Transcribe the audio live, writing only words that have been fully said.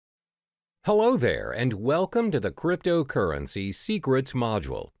Hello there, and welcome to the Cryptocurrency Secrets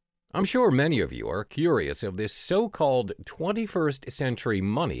module. I'm sure many of you are curious of this so-called 21st century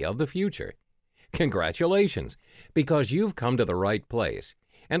money of the future. Congratulations, because you've come to the right place,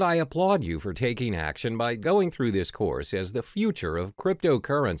 and I applaud you for taking action by going through this course as the future of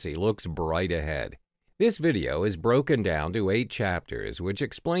cryptocurrency looks bright ahead. This video is broken down to 8 chapters, which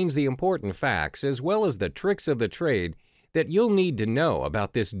explains the important facts as well as the tricks of the trade that you'll need to know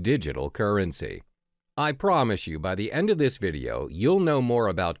about this digital currency. I promise you by the end of this video, you'll know more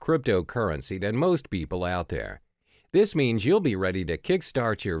about cryptocurrency than most people out there. This means you'll be ready to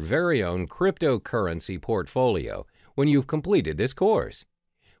kickstart your very own cryptocurrency portfolio when you've completed this course.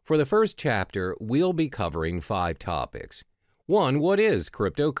 For the first chapter, we'll be covering 5 topics. 1. What is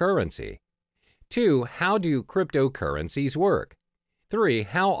cryptocurrency? 2. How do cryptocurrencies work? 3.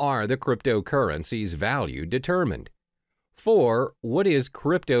 How are the cryptocurrency's value determined? 4. What is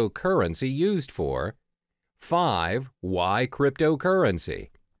cryptocurrency used for? 5. Why cryptocurrency?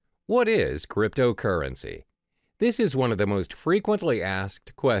 What is cryptocurrency? This is one of the most frequently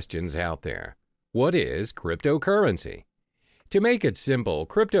asked questions out there. What is cryptocurrency? To make it simple,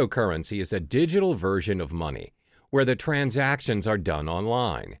 cryptocurrency is a digital version of money where the transactions are done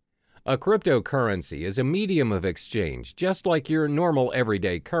online. A cryptocurrency is a medium of exchange just like your normal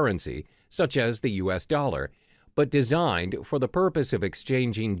everyday currency, such as the US dollar, but designed for the purpose of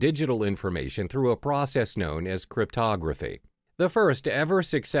exchanging digital information through a process known as cryptography. The first ever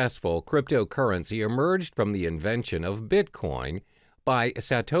successful cryptocurrency emerged from the invention of Bitcoin by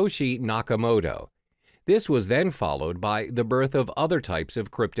Satoshi Nakamoto. This was then followed by the birth of other types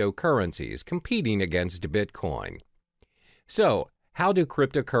of cryptocurrencies competing against Bitcoin. So, how do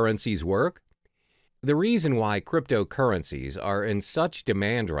cryptocurrencies work? The reason why cryptocurrencies are in such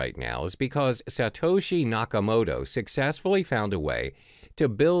demand right now is because Satoshi Nakamoto successfully found a way to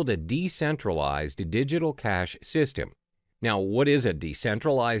build a decentralized digital cash system. Now, what is a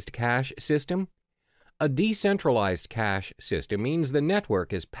decentralized cash system? A decentralized cash system means the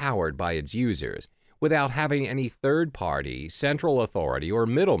network is powered by its users without having any third-party, central authority, or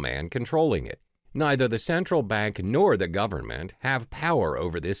middleman controlling it. Neither the central bank nor the government have power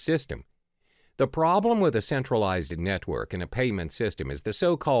over this system. The problem with a centralized network and a payment system is the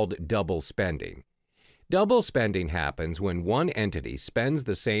so-called double spending. Double spending happens when one entity spends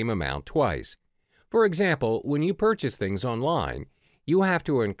the same amount twice. For example, when you purchase things online, you have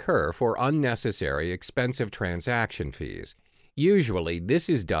to incur for unnecessary expensive transaction fees. Usually, this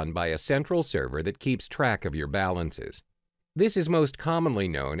is done by a central server that keeps track of your balances. This is most commonly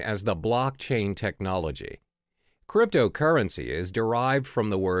known as the blockchain technology. Cryptocurrency is derived from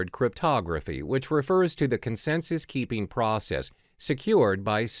the word cryptography, which refers to the consensus-keeping process secured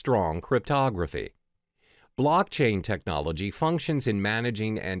by strong cryptography. Blockchain technology functions in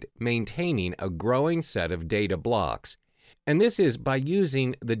managing and maintaining a growing set of data blocks, and this is by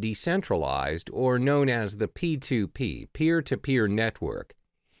using the decentralized, or known as the P2P, peer-to-peer network.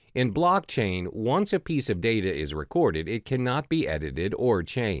 In blockchain, once a piece of data is recorded, it cannot be edited or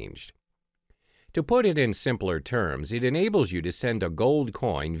changed. To put it in simpler terms, it enables you to send a gold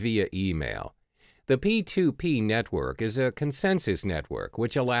coin via email. The P2P network is a consensus network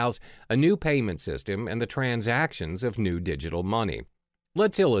which allows a new payment system and the transactions of new digital money.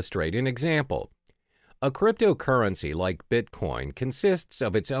 Let's illustrate an example. A cryptocurrency like Bitcoin consists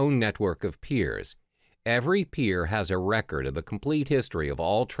of its own network of peers. Every peer has a record of the complete history of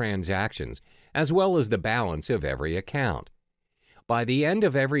all transactions as well as the balance of every account. By the end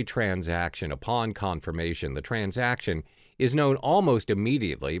of every transaction upon confirmation, the transaction is known almost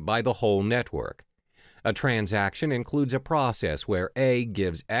immediately by the whole network. A transaction includes a process where A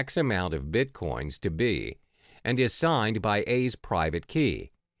gives X amount of Bitcoins to B and is signed by A's private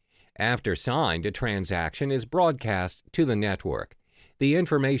key. After signed, a transaction is broadcast to the network. The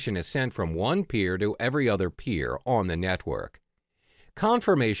information is sent from one peer to every other peer on the network.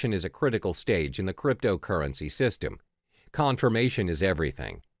 Confirmation is a critical stage in the cryptocurrency system. Confirmation is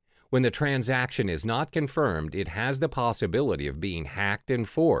everything. When the transaction is not confirmed, it has the possibility of being hacked and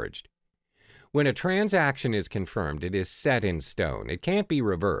forged. When a transaction is confirmed, it is set in stone. It can't be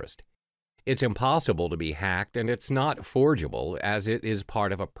reversed. It's impossible to be hacked, and it's not forgeable as it is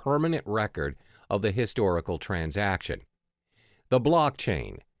part of a permanent record of the historical transaction. The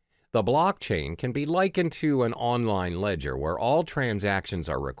blockchain. The blockchain can be likened to an online ledger where all transactions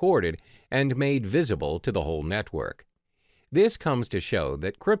are recorded and made visible to the whole network. This comes to show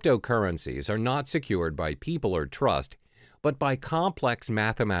that cryptocurrencies are not secured by people or trust, but by complex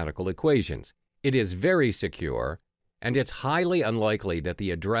mathematical equations. It is very secure, and it's highly unlikely that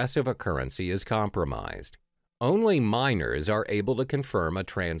the address of a currency is compromised. Only miners are able to confirm a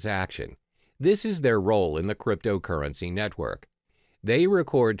transaction. This is their role in the cryptocurrency network. They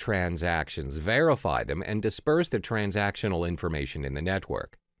record transactions, verify them, and disperse the transactional information in the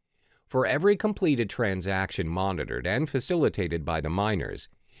network. For every completed transaction monitored and facilitated by the miners,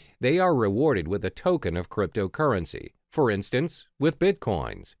 they are rewarded with a token of cryptocurrency, for instance, with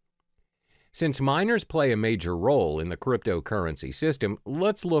Bitcoins. Since miners play a major role in the cryptocurrency system,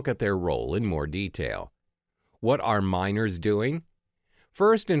 let's look at their role in more detail. What are miners doing?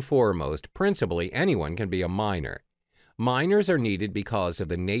 First and foremost, principally anyone can be a miner. Miners are needed because of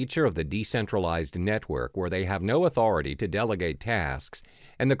the nature of the decentralized network where they have no authority to delegate tasks,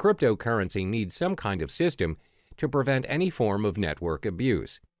 and the cryptocurrency needs some kind of system to prevent any form of network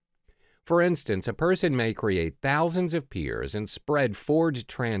abuse. For instance, a person may create thousands of peers and spread forged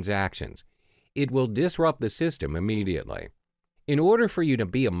transactions. It will disrupt the system immediately. In order for you to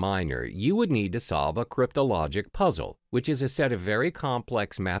be a miner, you would need to solve a cryptologic puzzle, which is a set of very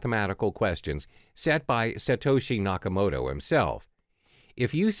complex mathematical questions set by Satoshi Nakamoto himself.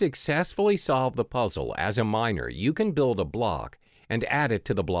 If you successfully solve the puzzle as a miner, you can build a block and add it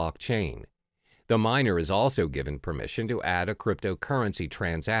to the blockchain. The miner is also given permission to add a cryptocurrency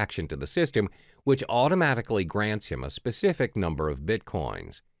transaction to the system, which automatically grants him a specific number of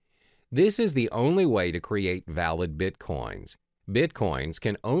bitcoins. This is the only way to create valid bitcoins. Bitcoins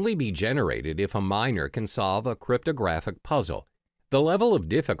can only be generated if a miner can solve a cryptographic puzzle. The level of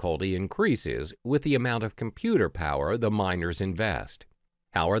difficulty increases with the amount of computer power the miners invest.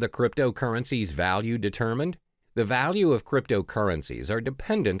 How are the cryptocurrencies' value determined? The value of cryptocurrencies are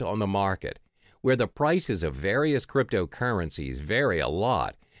dependent on the market, where the prices of various cryptocurrencies vary a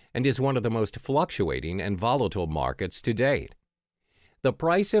lot and is one of the most fluctuating and volatile markets to date. The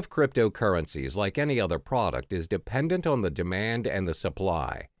price of cryptocurrencies, like any other product, is dependent on the demand and the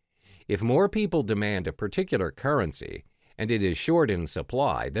supply. If more people demand a particular currency and it is short in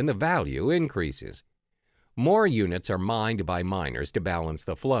supply, then the value increases. More units are mined by miners to balance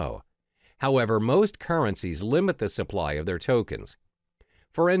the flow. However, most currencies limit the supply of their tokens.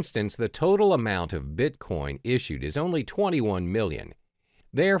 For instance, the total amount of Bitcoin issued is only 21 million.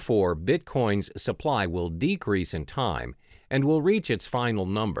 Therefore, Bitcoin's supply will decrease in time and will reach its final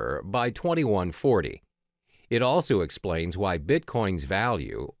number by 2140. It also explains why Bitcoin's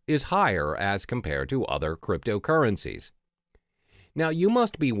value is higher as compared to other cryptocurrencies. Now, you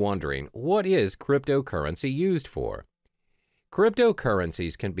must be wondering, what is cryptocurrency used for?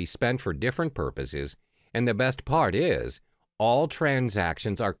 Cryptocurrencies can be spent for different purposes, and the best part is, all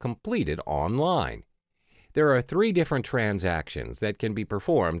transactions are completed online. There are 3 different transactions that can be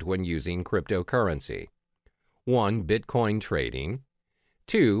performed when using cryptocurrency. 1. Bitcoin trading.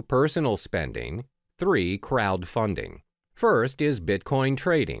 2. Personal spending. 3. Crowdfunding. First is Bitcoin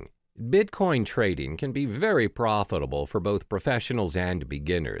trading. Bitcoin trading can be very profitable for both professionals and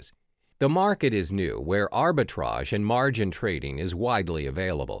beginners. The market is new, where arbitrage and margin trading is widely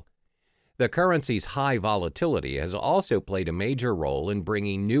available. The currency's high volatility has also played a major role in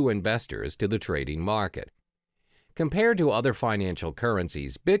bringing new investors to the trading market. Compared to other financial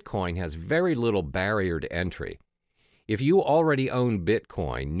currencies, Bitcoin has very little barrier to entry. If you already own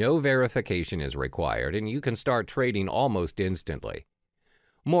Bitcoin, no verification is required and you can start trading almost instantly.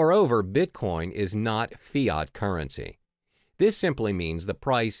 Moreover, Bitcoin is not fiat currency. This simply means the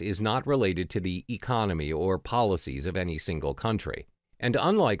price is not related to the economy or policies of any single country. And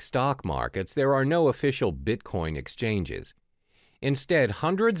unlike stock markets, there are no official Bitcoin exchanges. Instead,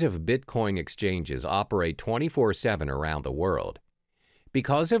 hundreds of Bitcoin exchanges operate 24/7 around the world.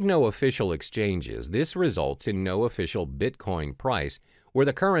 Because of no official exchanges, this results in no official Bitcoin price, where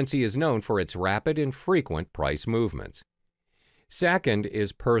the currency is known for its rapid and frequent price movements. Second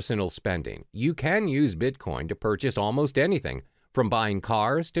is personal spending. You can use Bitcoin to purchase almost anything, from buying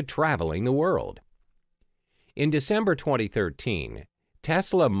cars to traveling the world. In December 2013,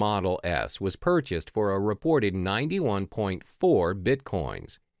 Tesla Model S was purchased for a reported 91.4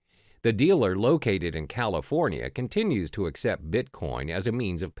 Bitcoins. The dealer, located in California, continues to accept Bitcoin as a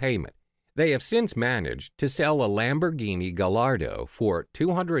means of payment. They have since managed to sell a Lamborghini Gallardo for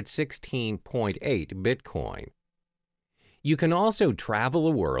 216.8 Bitcoin. You can also travel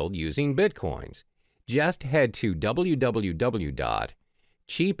the world using Bitcoins. Just head to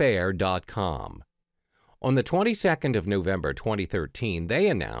www.cheapair.com. On the 22nd of November 2013, they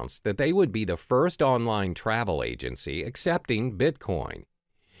announced that they would be the first online travel agency accepting Bitcoin.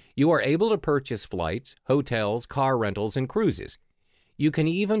 You are able to purchase flights, hotels, car rentals, and cruises. You can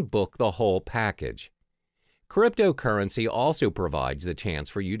even book the whole package. Cryptocurrency also provides the chance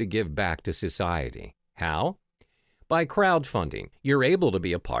for you to give back to society. How? By crowdfunding. You're able to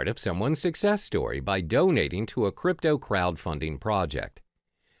be a part of someone's success story by donating to a crypto crowdfunding project.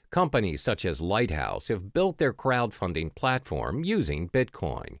 Companies such as Lighthouse have built their crowdfunding platform using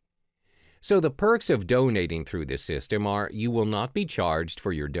Bitcoin. So the perks of donating through this system are you will not be charged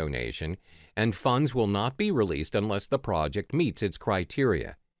for your donation, and funds will not be released unless the project meets its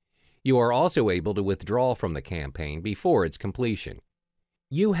criteria. You are also able to withdraw from the campaign before its completion.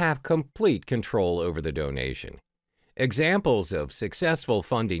 You have complete control over the donation. Examples of successful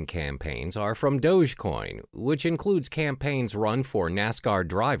funding campaigns are from Dogecoin, which includes campaigns run for NASCAR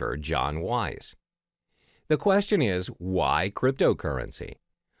driver John Weiss. The question is, why cryptocurrency?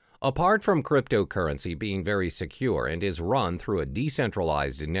 Apart from cryptocurrency being very secure and is run through a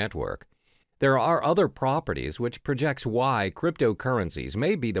decentralized network, there are other properties which projects why cryptocurrencies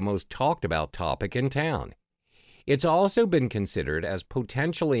may be the most talked about topic in town. It's also been considered as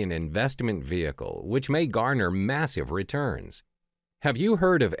potentially an investment vehicle which may garner massive returns. Have you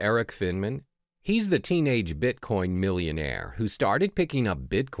heard of Eric Finman? He's the teenage Bitcoin millionaire who started picking up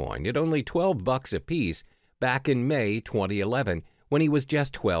Bitcoin at only $12 a piece back in May 2011 when he was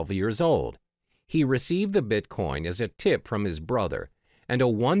just 12 years old. He received the Bitcoin as a tip from his brother and a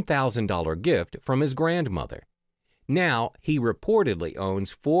 $1,000 gift from his grandmother. Now, he reportedly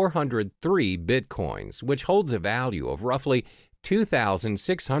owns 403 Bitcoins, which holds a value of roughly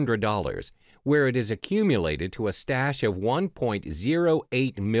 $2,600, where it is accumulated to a stash of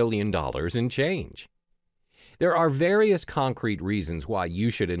 $1.08 million in change. There are various concrete reasons why you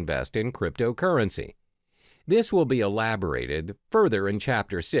should invest in cryptocurrency. This will be elaborated further in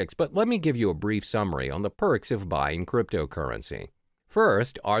Chapter 6, but let me give you a brief summary on the perks of buying cryptocurrency.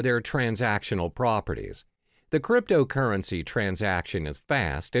 First are their transactional properties. The cryptocurrency transaction is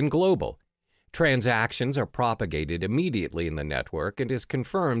fast and global. Transactions are propagated immediately in the network and is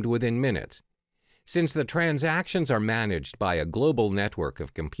confirmed within minutes. Since the transactions are managed by a global network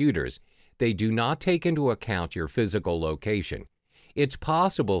of computers, they do not take into account your physical location. It's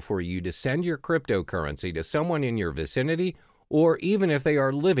possible for you to send your cryptocurrency to someone in your vicinity or even if they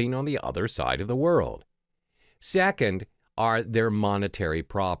are living on the other side of the world. Second are their monetary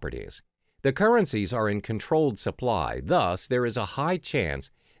properties. The currencies are in controlled supply, thus there is a high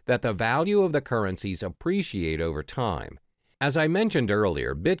chance that the value of the currencies appreciate over time. As I mentioned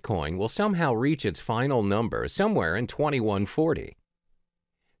earlier, Bitcoin will somehow reach its final number somewhere in 2140.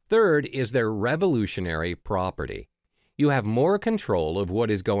 Third is their revolutionary property. You have more control of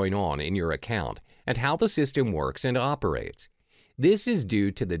what is going on in your account and how the system works and operates. This is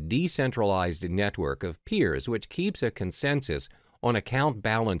due to the decentralized network of peers which keeps a consensus on account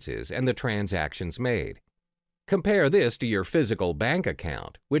balances and the transactions made. Compare this to your physical bank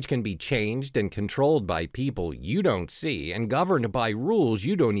account, which can be changed and controlled by people you don't see and governed by rules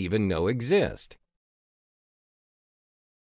you don't even know exist.